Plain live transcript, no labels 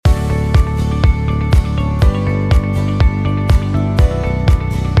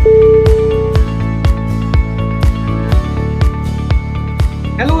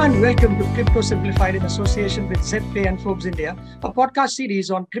welcome to Crypto Simplified in association with ZebPay and Forbes India, a podcast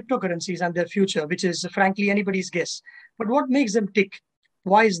series on cryptocurrencies and their future, which is frankly anybody's guess. But what makes them tick?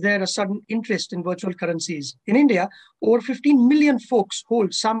 Why is there a sudden interest in virtual currencies? In India, over 15 million folks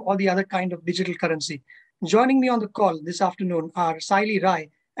hold some or the other kind of digital currency. Joining me on the call this afternoon are Sayali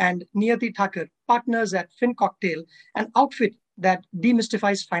and Niyati Thaker, partners at FinCocktail, an outfit that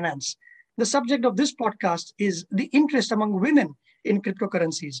demystifies finance. The subject of this podcast is the interest among women in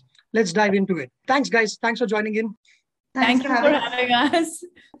cryptocurrencies. Let's dive into it. Thanks, guys. Thanks for joining in. Thank you for having us.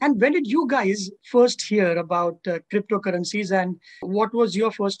 And when did you guys first hear about cryptocurrencies, and what was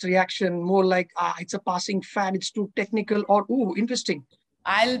your first reaction? More like, it's a passing fad, it's too technical, or, ooh, interesting?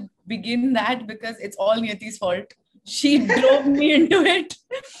 I'll begin that because it's all Niyati's fault. She drove me into it.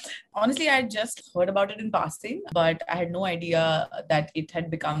 Honestly, I had just heard about it in passing, but I had no idea that it had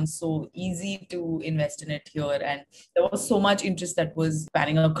become so easy to invest in it here. And there was so much interest that was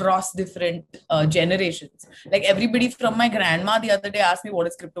spanning across different generations. Like everybody from my grandma the other day asked me what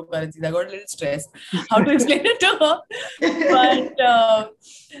is cryptocurrencies. I got a little stressed how to explain it to her.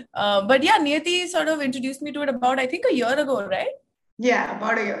 But yeah, Niyati sort of introduced me to it about, I think, a year ago, right? Yeah,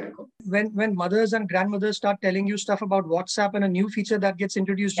 about a year ago. When mothers and grandmothers start telling you stuff about WhatsApp and a new feature that gets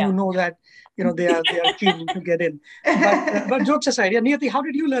introduced, you know that they are keen to get in. But jokes aside, Niyati, how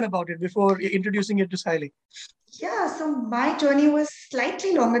did you learn about it before introducing it to Sayali? Yeah, so my journey was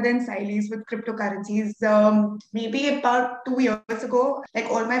slightly longer than Sayali's with cryptocurrencies. Maybe about 2 years ago, like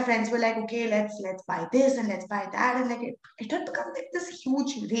all my friends were like, okay, let's buy this and let's buy that, and like it had become like this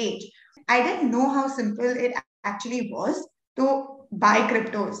huge rage. I didn't know how simple it actually was to buy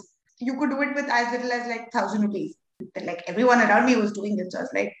cryptos. You could do it with as little as like 1,000 rupees. Like everyone around me was doing it. So I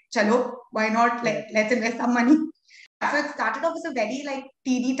was like, chalo, why not? Like, let's invest some money. So it started off as a very like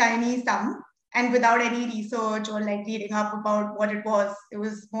teeny tiny sum, and without any research or like reading up about what it was. It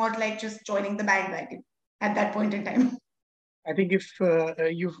was more like just joining the bandwagon at that point in time. I think if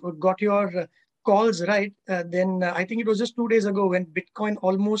you've got your calls right, then I think it was just 2 days ago when Bitcoin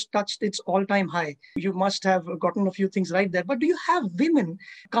almost touched its all-time high. You must have gotten a few things right there. But do you have women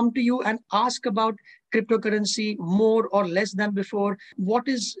come to you and ask about cryptocurrency more or less than before? What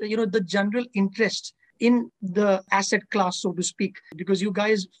is, the general interest in the asset class, so to speak? Because you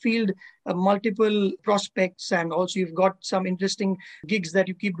guys field multiple prospects, and also you've got some interesting gigs that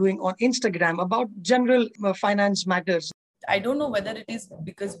you keep doing on Instagram about general finance matters. I don't know whether it is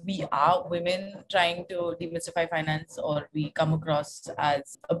because we are women trying to demystify finance, or we come across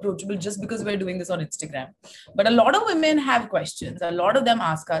as approachable just because we're doing this on Instagram. But a lot of women have questions. A lot of them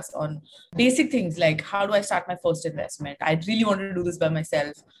ask us on basic things like, how do I start my first investment? I really want to do this by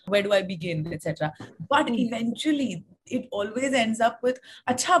myself. Where do I begin, etc. But eventually, it always ends up with,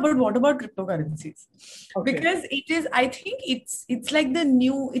 acha, but what about cryptocurrencies? Okay. Because it is, I think it's like the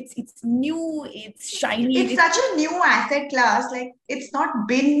new, it's new, it's shiny. It's such a new asset class. Like it's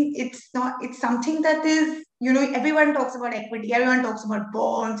something that is, everyone talks about equity, everyone talks about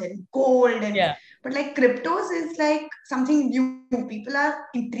bonds and gold, but like cryptos is like something new. People are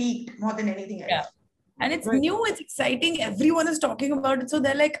intrigued more than anything else. Yeah. And it's new, it's exciting. Everyone is talking about it. So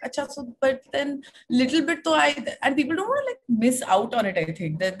they're like, acha, so, but then little bit, and people don't want to like miss out on it. I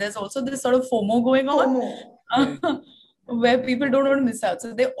think that there's also this sort of FOMO going on. Where people don't want to miss out.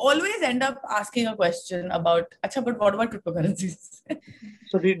 So they always end up asking a question about, acha, but what about cryptocurrencies?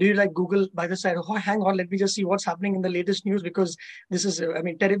 So do you like Google by the side? Oh, hang on, let me just see what's happening in the latest news, because this is,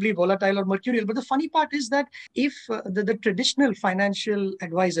 terribly volatile or mercurial. But the funny part is that if the traditional financial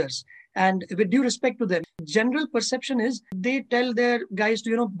advisors, and with due respect to them, general perception is they tell their guys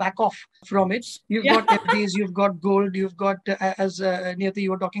to, back off from it. You've got FDs, you've got gold, you've got, as Niyati,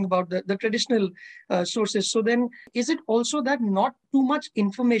 you were talking about the traditional sources. So then is it also that not too much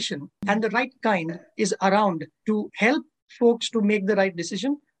information and the right kind is around to help folks to make the right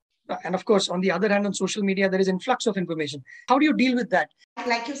decision? And of course, on the other hand, on social media, there is influx of information. How do you deal with that?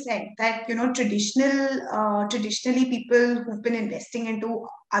 Like you said, that, traditionally people who've been investing into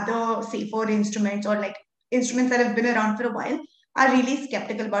other safer instruments, or like instruments that have been around for a while, are really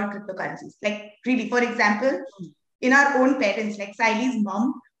skeptical about cryptocurrencies. Like really, for example, in our own parents, like Sayali's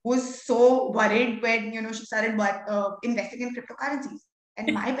mom was so worried when, she started investing in cryptocurrencies.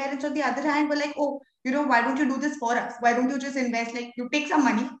 And my parents, on the other hand, were like, oh, why don't you do this for us? Why don't you just invest? Like, you take some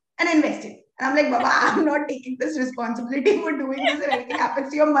money and invest it. And I'm like, Baba, I'm not taking this responsibility for doing this. If anything happens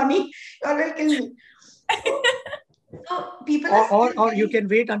to your money, you all will kill me. So people or you can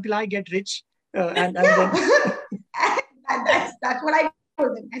wait until I get rich. And then... that's what I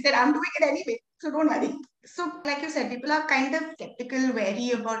told them. I said, I'm doing it anyway, so don't worry. So like you said, people are kind of skeptical,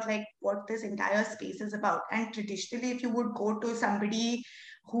 wary about like what this entire space is about. And traditionally, if you would go to somebody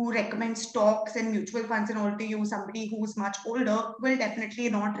who recommends stocks and mutual funds and all to you, somebody who's much older, will definitely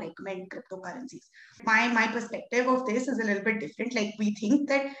not recommend cryptocurrencies. My perspective of this is a little bit different. Like, we think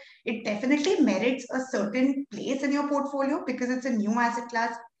that it definitely merits a certain place in your portfolio because it's a new asset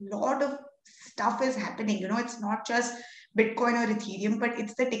class. A lot of stuff is happening. It's not just Bitcoin or Ethereum, but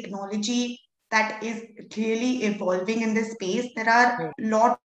it's the technology that is clearly evolving in this space. There are a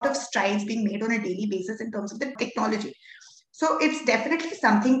lot of strides being made on a daily basis in terms of the technology. So it's definitely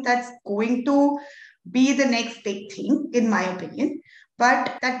something that's going to be the next big thing, in my opinion.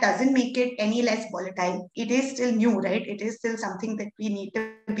 But that doesn't make it any less volatile. It is still new, right? It is still something that we need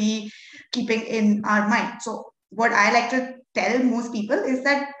to be keeping in our mind. So what I like to tell most people is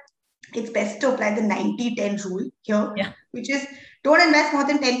that it's best to apply the 90-10 rule here, which is don't invest more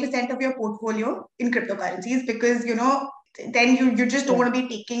than 10% of your portfolio in cryptocurrencies because, then you just don't want to be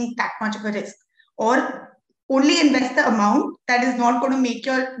taking that much of a risk. Or only invest the amount that is not going to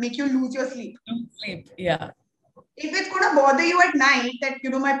make you lose your sleep. Yeah. If it's going to bother you at night that,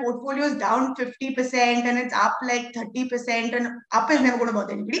 my portfolio is down 50% and it's up like 30%, and up is never going to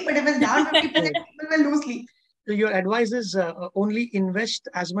bother anybody. But if it's down 50%, people will lose sleep. Your advice is only invest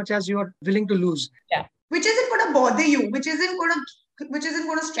as much as you're willing to lose. Yeah. Which isn't going to bother you, which isn't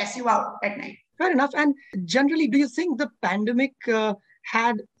going to stress you out at night. Fair enough. And generally, do you think the pandemic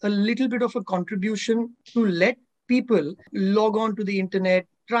had a little bit of a contribution to let people log on to the internet,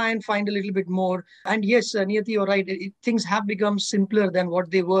 try and find a little bit more? And yes, Niyati, you're right. Things have become simpler than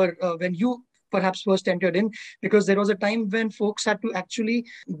what they were when you perhaps first entered in, because there was a time when folks had to actually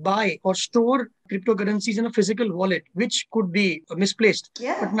buy or store cryptocurrencies in a physical wallet, which could be misplaced.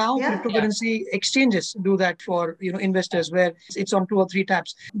 But now cryptocurrency exchanges do that for investors, where it's on 2 or 3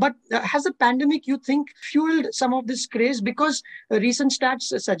 taps. But has the pandemic, you think, fueled some of this craze? Because recent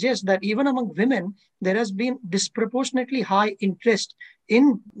stats suggest that even among women, there has been disproportionately high interest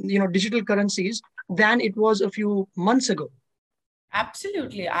in digital currencies than it was a few months ago.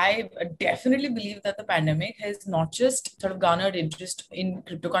 Absolutely. I definitely believe that the pandemic has not just sort of garnered interest in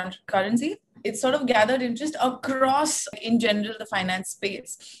cryptocurrency, it's sort of gathered interest across, in general, the finance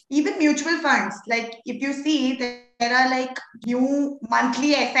space. Even mutual funds, like if you see, there are like new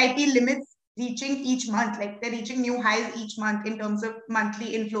monthly SIP limits reaching each month, like they're reaching new highs each month in terms of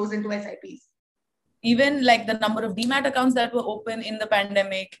monthly inflows into SIPs. Even like the number of demat accounts that were open in the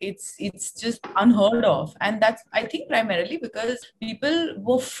pandemic, it's just unheard of. And that's, I think, primarily because people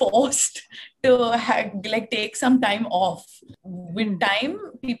were forced to take some time off. With time,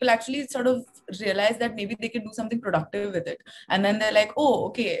 people actually sort of realize that maybe they can do something productive with it. And then they're like, oh,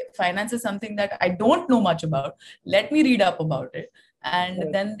 okay, finance is something that I don't know much about. Let me read up about it.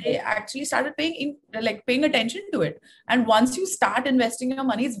 And then they actually started paying attention to it. And once you start investing your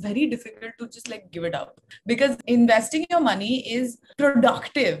money, it's very difficult to just give it up, because investing your money is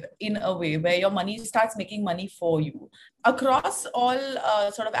productive in a way where your money starts making money for you. Across all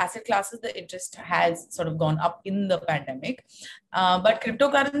sort of asset classes, the interest has sort of gone up in the pandemic. But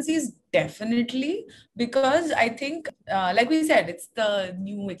cryptocurrencies, definitely, because I think, like we said, it's the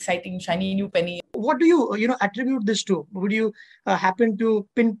new, exciting, shiny new penny. What do you attribute this to? Would you happen to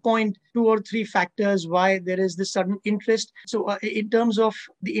pinpoint 2 or 3 factors why there is this sudden interest? So in terms of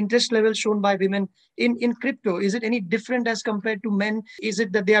the interest level shown by women in crypto, is it any different as compared to men? Is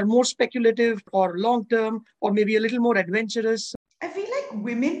it that they are more speculative or long-term, or maybe a little more adventurous? I feel like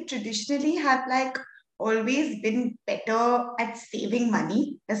women traditionally have always been better at saving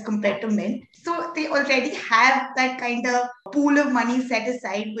money as compared to men. So they already have that kind of pool of money set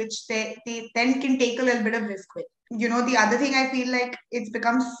aside, which they then can take a little bit of risk with. The other thing, I feel like it's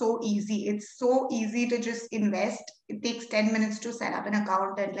become so easy. It's so easy to just invest. It takes 10 minutes to set up an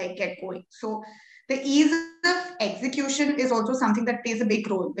account and get going. So the ease of execution is also something that plays a big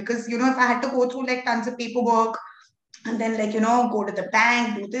role, because, if I had to go through tons of paperwork and then go to the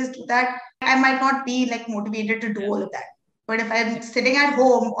bank, do this, do that, I might not be motivated to do all of that. But if I'm sitting at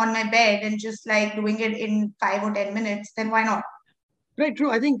home on my bed and just doing it in 5 or 10 minutes, then why not? Right,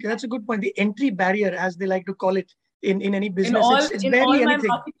 true. I think that's a good point. The entry barrier, as they like to call it in any business, it's in barely all my anything.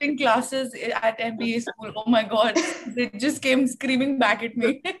 marketing classes at MBA school, oh my God, they just came screaming back at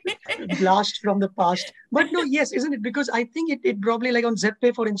me. Blast from the past. But no, yes, isn't it? Because I think it probably, on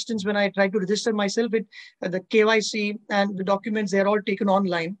ZebPay, for instance, when I try to register myself, the KYC and the documents, they're all taken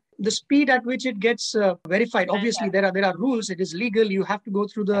online. The speed at which it gets verified, obviously there are rules. It is legal. You have to go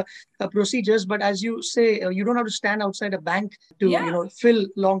through the procedures. But as you say, you don't have to stand outside a bank to fill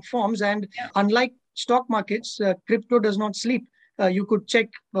long forms. And unlike stock markets, crypto does not sleep. you could check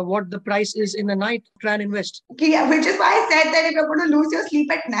what the price is in a night, try and invest. Okay, yeah, which is why I said that if you're going to lose your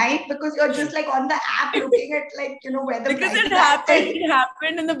sleep at night because you're just like on the app looking at like, where the Because prices it are.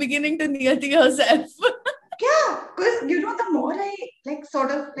 happened in the beginning to Niyati herself. Yeah, because the more I like sort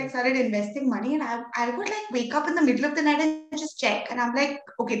of like started investing money, and I would like wake up in the middle of the night and just check, and I'm like,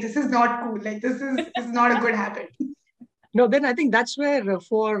 okay, this is not cool. Like this is not a good habit. No, then I think that's where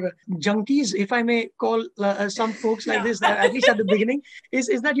for junkies, if I may call some folks like this, at least at the beginning, is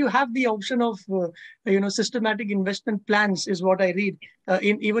that you have the option of systematic investment plans, is what I read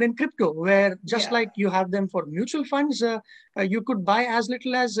in even in crypto, where just like you have them for mutual funds, you could buy as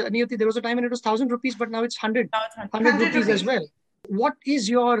little as Niyati. There was a time when it was 1,000 rupees, but now it's 100 rupees as well. What is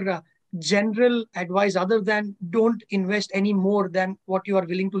your general advice other than don't invest any more than what you are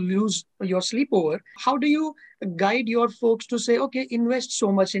willing to lose your sleep over? How do you guide your folks to say, okay, invest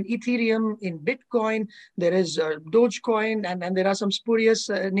so much in Ethereum, in Bitcoin, there is Dogecoin, and there are some spurious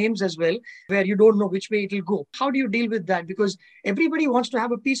names as well, where you don't know which way it will go. How do you deal with that? Because everybody wants to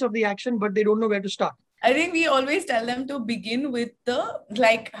have a piece of the action, but they don't know where to start. I think we always tell them to begin with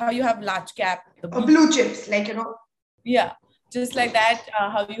like how you have large cap. Blue chips, Yeah. Just like that,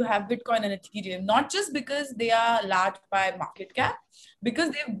 how you have Bitcoin and Ethereum, not just because they are large by market cap, because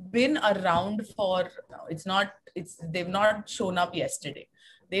they've been around they've not shown up yesterday.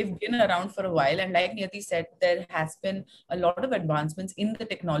 They've been around for a while. And like Niyati said, there has been a lot of advancements in the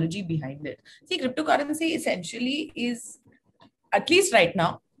technology behind it. See, cryptocurrency essentially is, at least right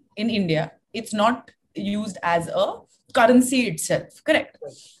now in India, it's not used as a currency itself, correct?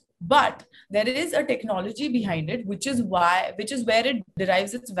 But there is a technology behind it, which is where it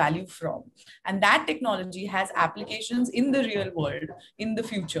derives its value from. And that technology has applications in the real world in the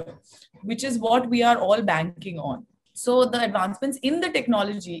future, which is what we are all banking on. So the advancements in the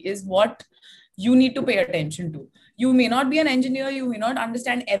technology is what you need to pay attention to. You may not be an engineer, you may not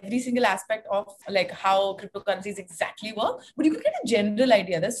understand every single aspect of like how cryptocurrencies exactly work, but you can get a general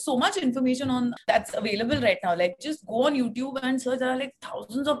idea. There's so much information on that's available right now. Like just go on YouTube and search. There are like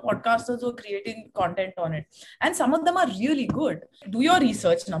thousands of podcasters who are creating content on it. And some of them are really good. Do your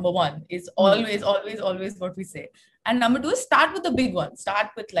research, number one, is always what we say. And number two is start with the big one. Start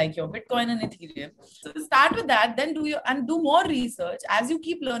with like your Bitcoin and Ethereum. So start with that, then do more research. As you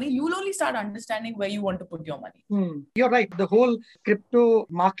keep learning, you'll only start understanding where you want to put your money. You're right. The whole crypto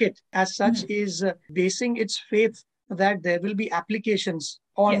market as such is basing its faith that there will be applications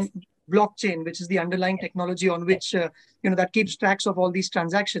on blockchain, which is the underlying technology on which that keeps tracks of all these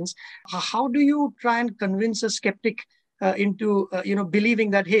transactions. How do you try and convince a skeptic into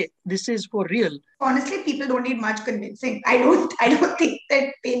believing that, hey, this is for real? Honestly, people don't need much convincing. I don't think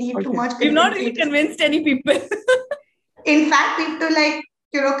that they need too much convincing. You've not really convinced any people. In fact, we have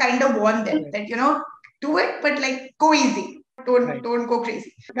to kind of warn them that do it, but like go easy. Don't go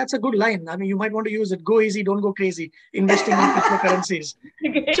crazy. That's a good line. I mean, you might want to use it. Go easy, don't go crazy. Investing in cryptocurrencies.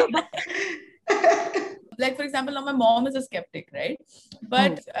 Like, for example, now my mom is a skeptic, right?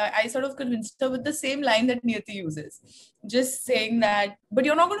 But I sort of convinced her with the same line that Niyati uses. Just saying that, but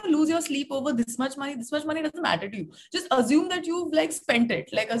you're not going to lose your sleep over this much money. This much money doesn't matter to you. Just assume that you've like spent it.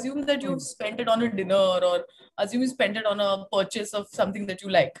 Like assume that you've spent it on a dinner, or assume you spent it on a purchase of something that you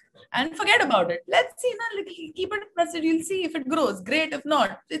like. And forget about it. Let's see, keep it invested. You'll see if it grows. Great. If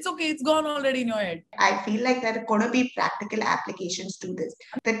not, it's okay. It's gone already in your head. I feel like there are going to be practical applications to this.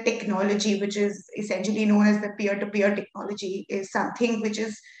 The technology, which is essentially known as the peer-to-peer technology, is something which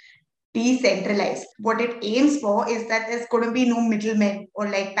is decentralized. What it aims for is that there's going to be no middlemen or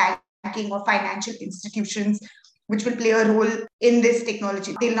like banking or financial institutions which will play a role in this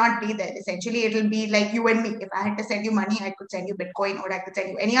technology. They'll not be there. Essentially, it'll be like you and me. If I had to send you money, I could send you Bitcoin, or I could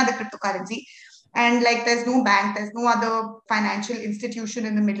send you any other cryptocurrency. And like there's no bank, there's no other financial institution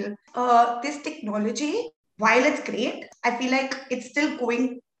in the middle. This technology, while it's great, I feel like it's still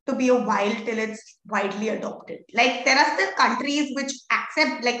going to be a while till it's widely adopted. Like there are still countries which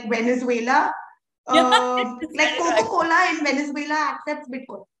accept, like Venezuela, like Coca-Cola in Venezuela accepts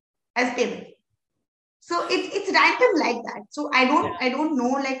Bitcoin as payment. So it's random like that. So I don't know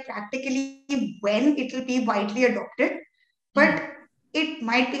like practically when it will be widely adopted, but it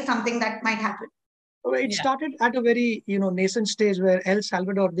might be something that might happen. It started at a very nascent stage where El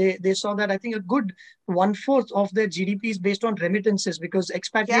Salvador, they saw that I think a good 1/4 of their GDP is based on remittances, because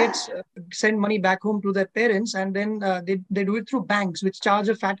expatriates send money back home to their parents, and then they do it through banks which charge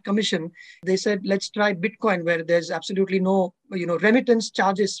a fat commission. They said, let's try Bitcoin, where there's absolutely no remittance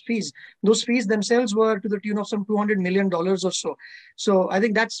charges, fees. Those fees themselves were to the tune of some $200 million or so. So I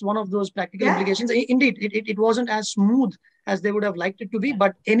think that's one of those practical implications. Indeed, it wasn't as smooth as they would have liked it to be,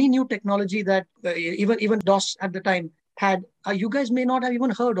 but any new technology that even DOS at the time had you guys may not have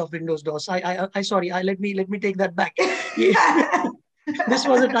even heard of Windows DOS. I sorry. Let me take that back. This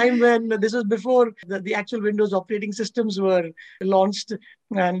was a time when this was before the actual Windows operating systems were launched,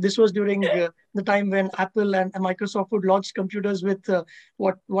 and this was during the time when Apple and Microsoft would launch computers with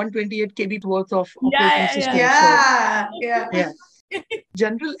 128 KB worth of operating systems. Yeah.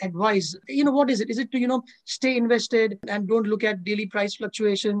 General advice, what is it? Is it to stay invested and don't look at daily price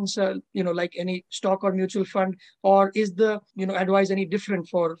fluctuations, like any stock or mutual fund, or is the advice any different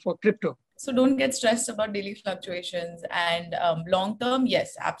for crypto? So don't get stressed about daily fluctuations, and long term,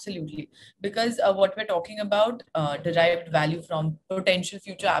 yes, absolutely. Because what we're talking about, derived value from potential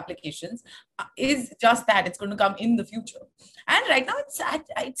future applications, is just that it's going to come in the future. And right now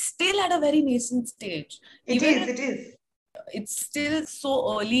it's still at a very nascent stage. It is. It's still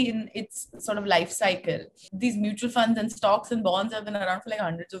so early in its sort of life cycle. These mutual funds and stocks and bonds have been around for like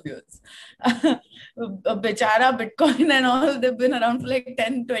hundreds of years. Bechara, Bitcoin and all, they've been around for like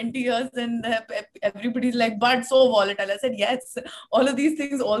 10, 20 years, and everybody's like, but so volatile. I said, yes, all of these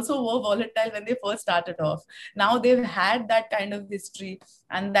things also were volatile when they first started off. Now they've had that kind of history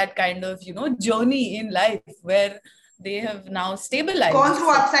and that kind of, journey in life where they have now stabilized. Gone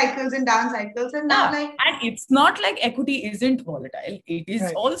through up cycles and down cycles, and now and it's not like equity isn't volatile. It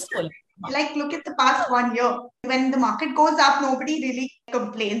is also like look at the past 1 year. When the market goes up, nobody really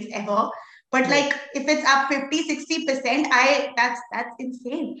complains ever. But like if it's up 50-60%, that's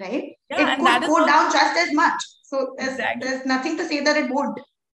insane, right? Yeah, it could go down just as much. So there's nothing to say that it would.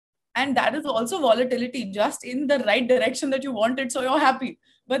 And that is also volatility, just in the right direction that you want it, so you're happy.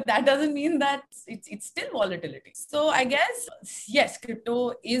 But that doesn't mean that it's still volatility. So I guess, yes,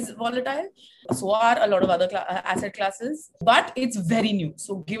 crypto is volatile. So are a lot of other asset classes, but it's very new.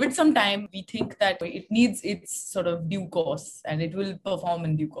 So give it some time. We think that it needs its sort of due course, and it will perform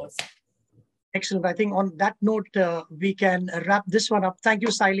in due course. Excellent. I think on that note, we can wrap this one up. Thank you,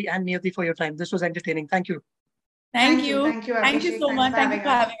 Sayali and Niyati, for your time. This was entertaining. Thank you. Thank you so much. Thank you for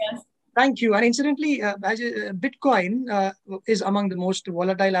having us. Thank you. And incidentally, Bitcoin is among the most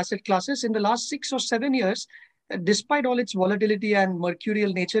volatile asset classes. In the last 6 or 7 years, despite all its volatility and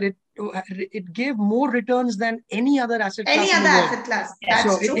mercurial nature, it gave more returns than any other asset class. Any other asset class.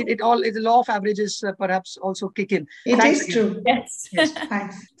 That's true. The law of averages perhaps also kick in. It is true. Yes.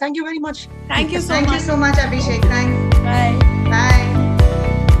 Thanks. Thank you very much. Thank you so much. Thank you so much, Abhishek. Thanks. Bye.